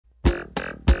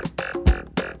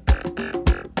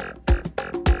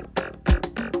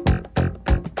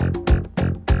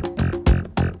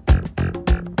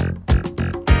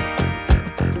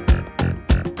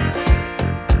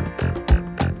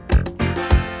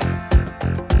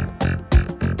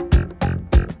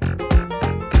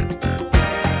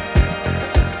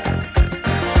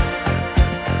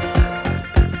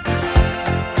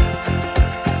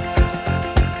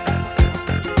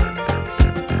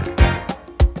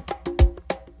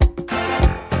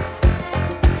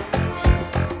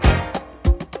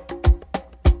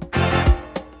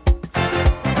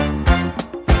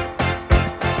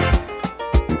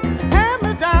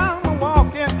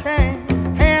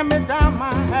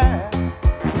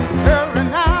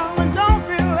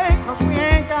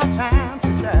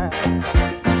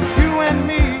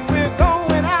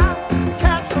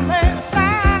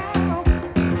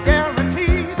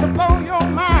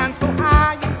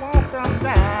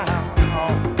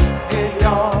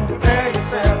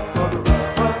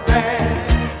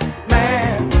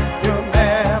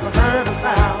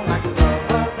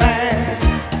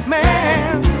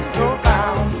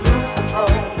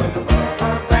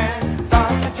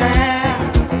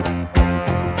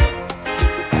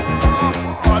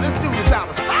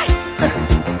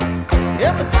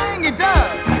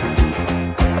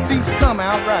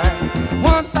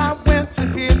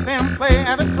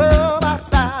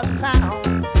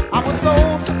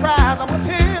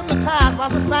by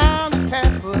the sound his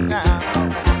cats put down.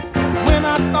 When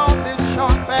I saw this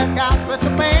short fat guy stretch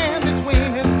a band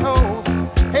between his toes,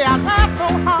 hey, I laughed so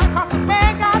hard 'cause the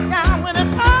band got down when it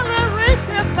finally reached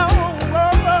his nose.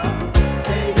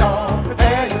 Hey, y'all,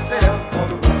 prepare yourself for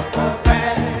the rubber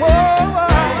band. Whoa,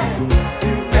 Man,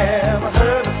 you never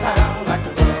heard a sound like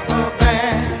the rubber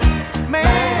band.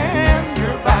 man,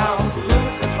 You're bound to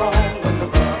lose control when the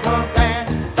rubber band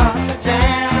starts to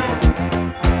jam.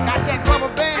 got that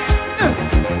rubber band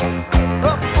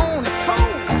up on his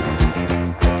toes,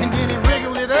 and then he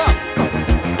wriggled it up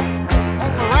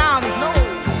around his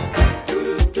nose.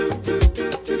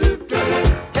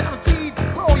 Guaranteed to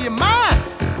blow your mind.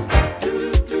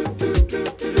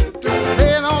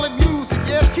 Playing all the music,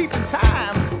 yes, keeping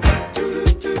time.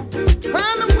 Where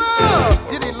in the world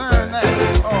did he learn that?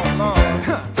 Oh, Lord.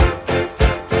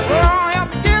 Oh, help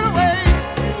me get away.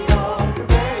 Hey, y'all,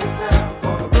 prepare yourself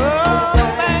for the Rubber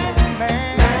band,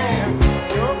 man.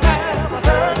 You've never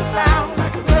heard a sound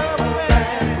like a rubber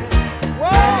band.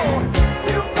 Whoa,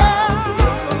 You got to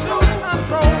lose control.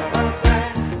 control. Rubber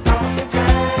band starts to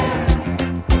jam.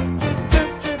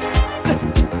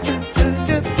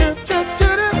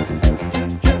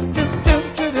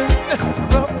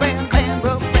 Rubber band, man,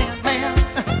 rubber band, man.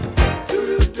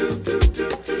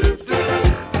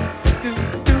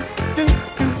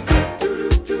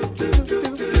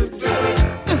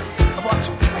 I want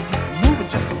you to get moving,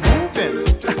 just moving.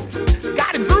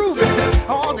 Got him grooving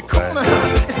on the corner.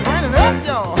 It's burning up,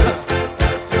 y'all.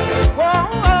 Whoa,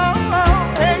 whoa,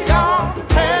 whoa. Hey, y'all,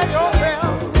 prepare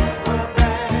yourself.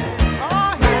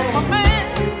 Oh, here's my man.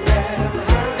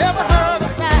 Never heard a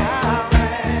sound.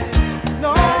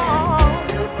 No,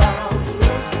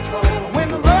 when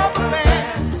the rubber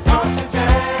band starts to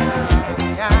jam.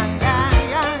 Yeah, yeah,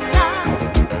 yeah, yeah.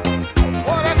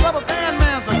 Boy, that rubber band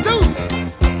man's a doozy.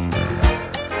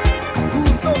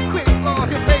 Who's so quick, Lord,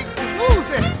 he'll make you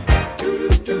woozy.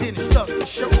 And then he stuck his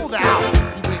shoulder out.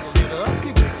 He wiggled it up,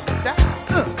 he wiggled it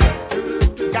down.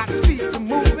 Got his feet to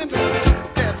moving,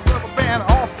 took that rubber band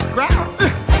off the ground.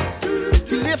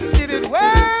 He lifted it way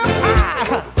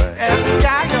high at the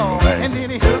sky, y'all. And then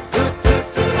he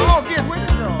oh, get with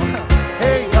it, y'all.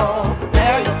 Hey, y'all,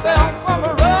 prepare yourself for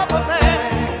the rubber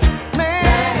band.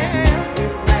 Man,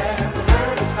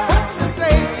 what you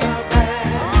say?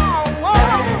 Oh,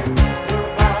 whoa.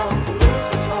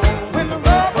 When the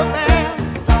rubber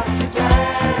band starts to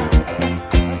jam.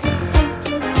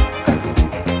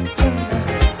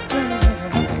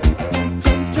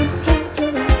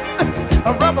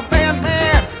 A rubber band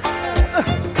man.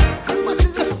 How much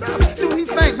of this stuff do we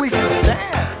think we can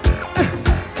stand?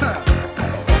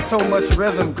 So much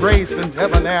rhythm, grace, and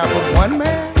debonair for one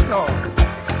man? No.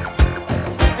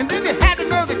 And then he had the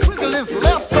nerve to twiddle his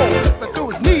left toe, but through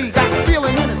his knee, got the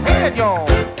feeling in his head, y'all.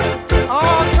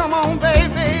 Oh, come on,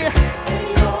 baby.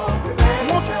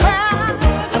 Won't you find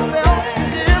yourself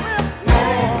hear it?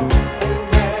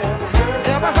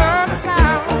 Never heard a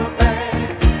sound.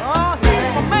 Oh,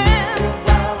 here's my man,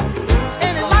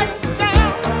 and he likes to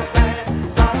jam. Rubber band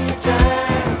starts to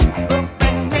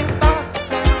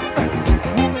jam.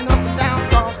 Moving up and down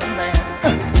across the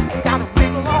land. Got a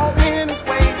wiggle all in his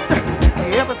waist.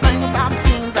 Everything about him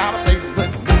seems out of place. But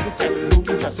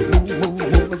moving, just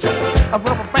moving, just a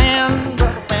rubber band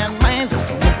man,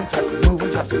 just moving,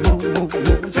 just a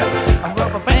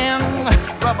rubber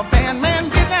band man,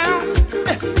 get down.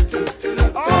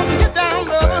 Oh, get down,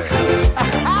 brother.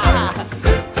 Aha.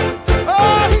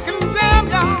 Oh, he can jam,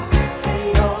 y'all.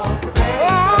 Oh,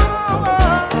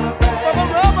 for the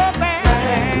rubber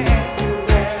band.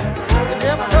 You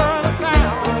never heard a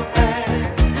sound.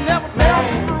 You never felt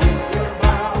the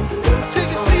groove. Till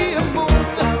you see him move.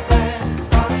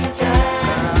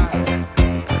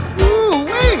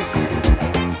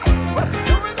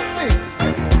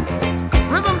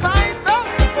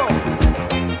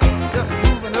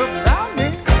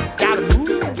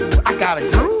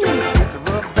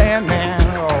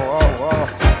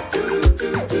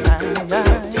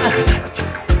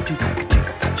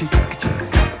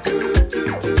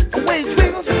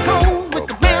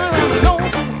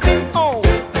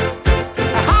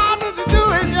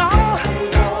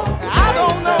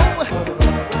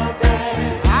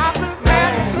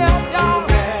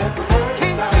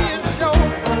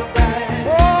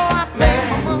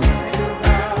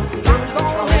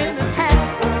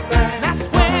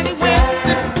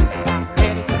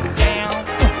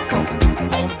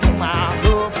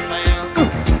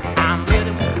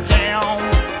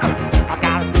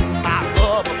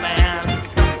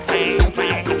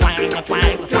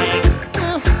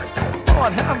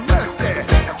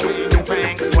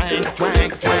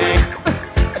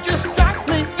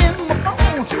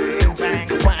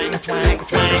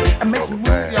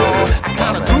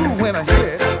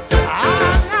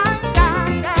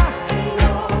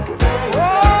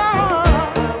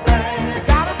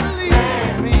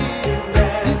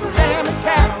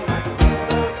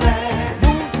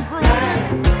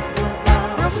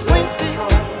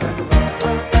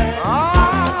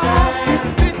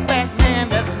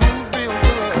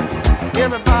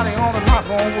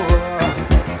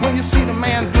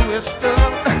 sister.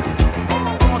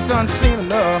 Oh, done seen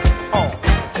enough. Oh,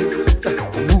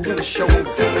 moving the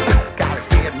shoulder.